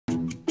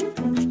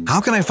How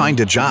can I find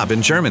a job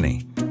in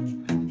Germany?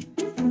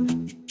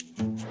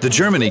 The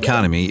German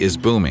economy is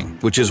booming,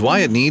 which is why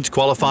it needs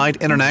qualified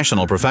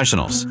international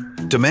professionals.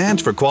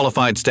 Demand for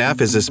qualified staff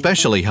is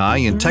especially high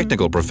in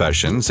technical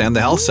professions and the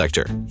health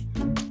sector.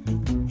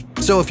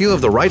 So if you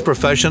have the right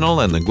professional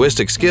and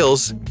linguistic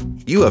skills,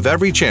 you have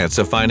every chance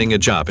of finding a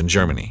job in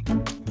Germany.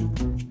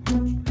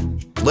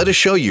 Let us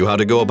show you how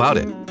to go about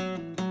it.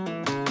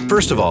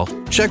 First of all,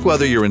 check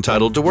whether you're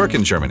entitled to work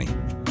in Germany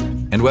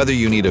and whether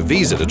you need a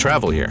visa to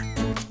travel here.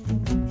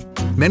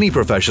 Many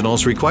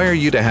professionals require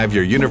you to have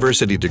your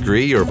university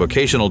degree or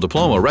vocational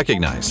diploma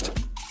recognized.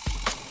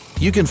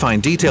 You can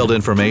find detailed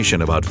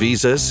information about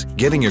visas,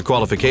 getting your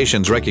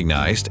qualifications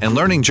recognized, and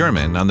learning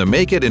German on the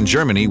Make It in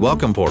Germany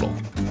welcome portal.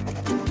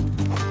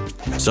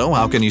 So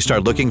how can you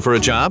start looking for a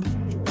job?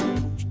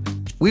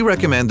 We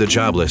recommend the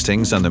job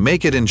listings on the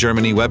Make It in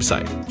Germany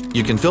website.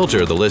 You can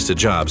filter the listed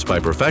jobs by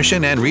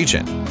profession and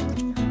region.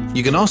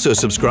 You can also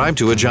subscribe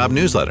to a job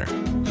newsletter.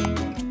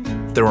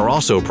 There are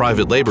also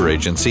private labor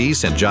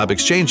agencies and job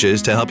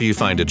exchanges to help you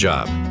find a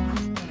job.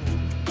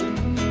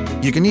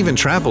 You can even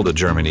travel to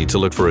Germany to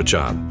look for a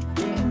job.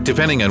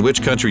 Depending on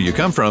which country you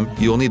come from,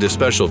 you will need a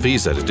special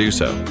visa to do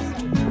so.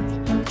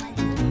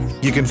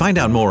 You can find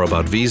out more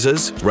about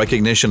visas,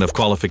 recognition of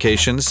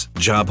qualifications,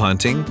 job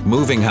hunting,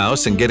 moving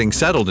house, and getting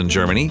settled in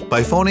Germany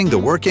by phoning the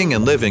Working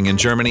and Living in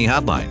Germany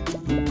hotline.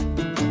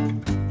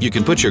 You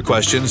can put your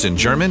questions in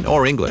German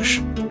or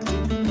English.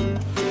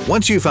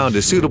 Once you've found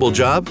a suitable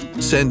job,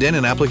 send in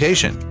an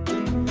application.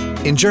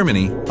 In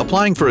Germany,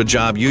 applying for a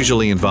job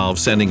usually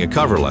involves sending a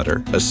cover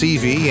letter, a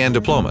CV, and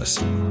diplomas.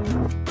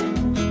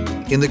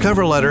 In the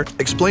cover letter,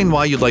 explain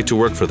why you'd like to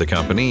work for the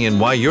company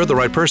and why you're the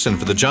right person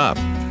for the job.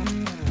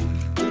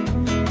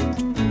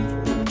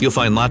 You'll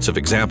find lots of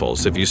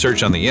examples if you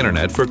search on the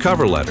internet for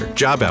cover letter,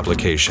 job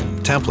application,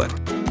 template.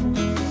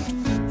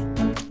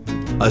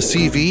 A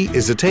CV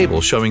is a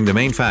table showing the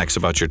main facts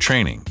about your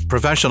training,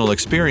 professional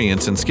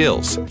experience, and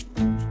skills.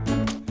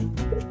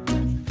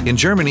 In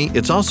Germany,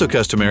 it's also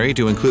customary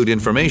to include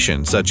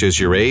information such as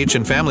your age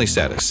and family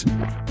status.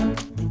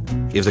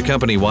 If the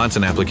company wants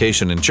an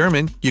application in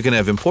German, you can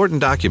have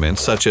important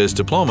documents such as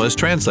diplomas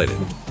translated.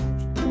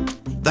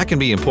 That can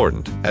be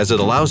important, as it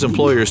allows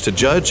employers to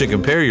judge and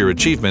compare your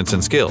achievements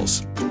and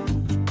skills.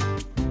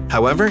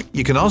 However,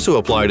 you can also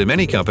apply to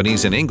many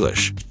companies in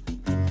English.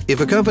 If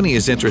a company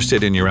is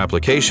interested in your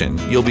application,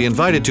 you'll be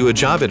invited to a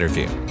job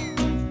interview.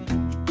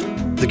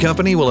 The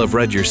company will have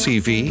read your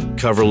CV,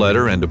 cover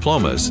letter, and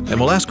diplomas and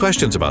will ask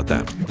questions about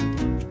them.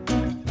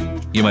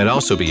 You might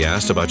also be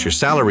asked about your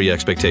salary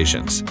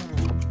expectations.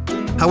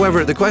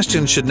 However, the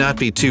questions should not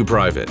be too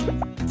private.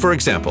 For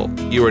example,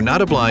 you are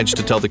not obliged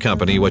to tell the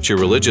company what your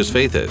religious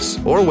faith is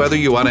or whether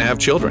you want to have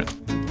children.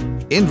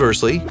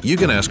 Inversely, you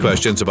can ask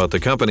questions about the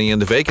company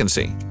and the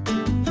vacancy.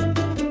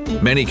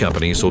 Many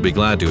companies will be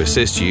glad to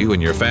assist you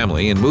and your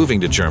family in moving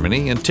to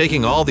Germany and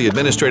taking all the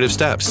administrative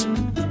steps.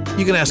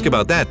 You can ask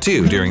about that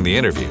too during the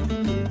interview.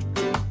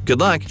 Good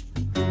luck!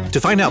 To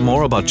find out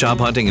more about job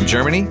hunting in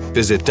Germany,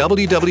 visit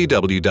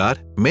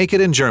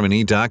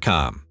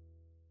www.makeitingermany.com.